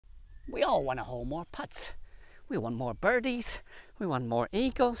We all want to hole more putts. We want more birdies, we want more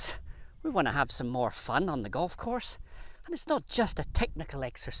eagles, we want to have some more fun on the golf course. And it's not just a technical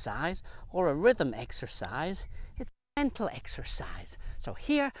exercise or a rhythm exercise, it's a mental exercise. So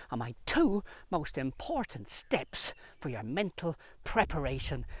here are my 2 most important steps for your mental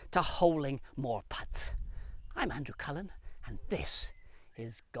preparation to holing more putts. I'm Andrew Cullen, and this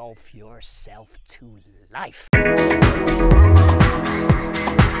is Golf Yourself to Life.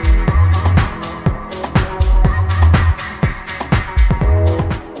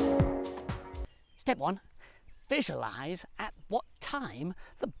 Step 1, visualize at what time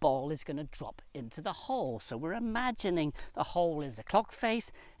the ball is going to drop into the hole. So we're imagining the hole is the clock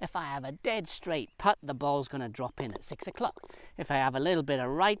face. If I have a dead straight putt, the ball's going to drop in at 6 o'clock. If I have a little bit of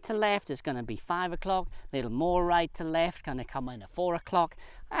right to left, it's going to be 5 o'clock. A little more right to left, going to come in at 4 o'clock.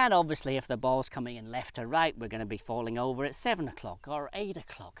 And obviously if the ball's coming in left to right, we're going to be falling over at 7 o'clock or 8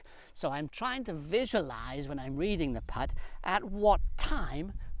 o'clock. So I'm trying to visualize when I'm reading the putt at what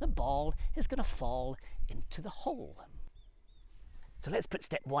time the ball is going to fall into the hole. So let's put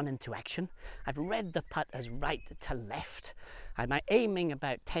step 1 into action. I've read the putt as right to left. I'm aiming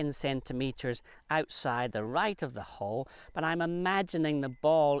about 10 centimeters outside the right of the hole, but I'm imagining the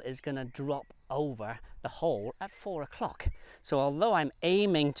ball is going to drop over the hole at 4 o'clock. So although I'm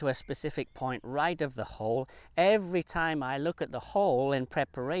aiming to a specific point right of the hole, every time I look at the hole in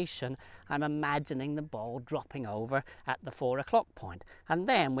preparation, I'm imagining the ball dropping over at the 4 o'clock point. And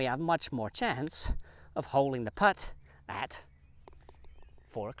then we have much more chance of holing the putt at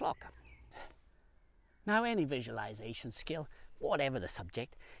 4 o'clock. Now, any visualization skill, whatever the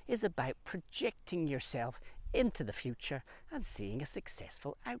subject, is about projecting yourself into the future and seeing a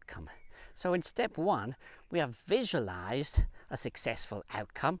successful outcome. So in step 1, we have visualized a successful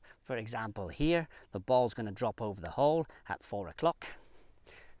outcome. For example, here, the ball's going to drop over the hole at 4 o'clock.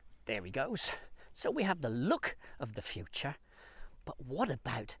 There he goes. So we have the look of the future, but what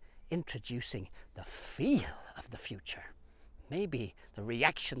about introducing the feel of the future? Maybe the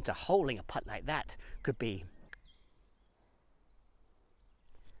reaction to holing a putt like that could be,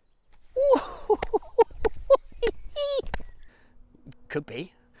 could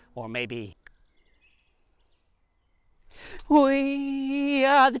be, or maybe, we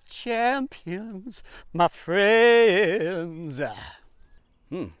are the champions, my friends.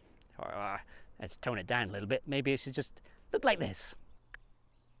 Let's tone it down a little bit. Maybe it should just look like this.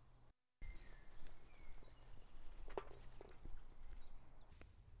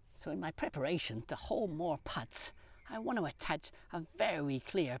 So in my preparation to hole more putts, I want to attach a very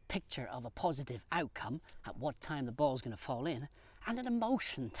clear picture of a positive outcome at what time the ball's going to fall in, and an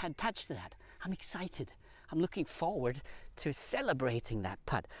emotion attached to that. I'm excited. I'm looking forward to celebrating that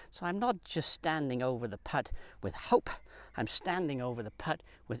putt. So I'm not just standing over the putt with hope, I'm standing over the putt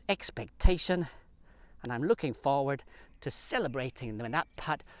with expectation, and I'm looking forward to celebrating when that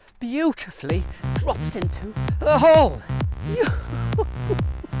putt beautifully drops into the hole.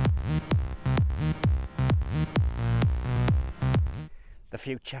 The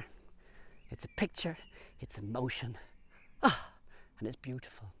future, it's a picture, it's emotion, and it's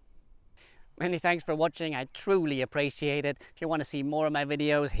beautiful. Many thanks for watching. I truly appreciate it. If you want to see more of my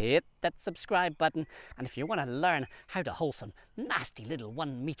videos, hit that subscribe button. And if you want to learn how to hole some nasty little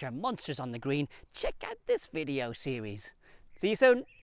 1 meter monsters on the green, check out this video series. See you soon.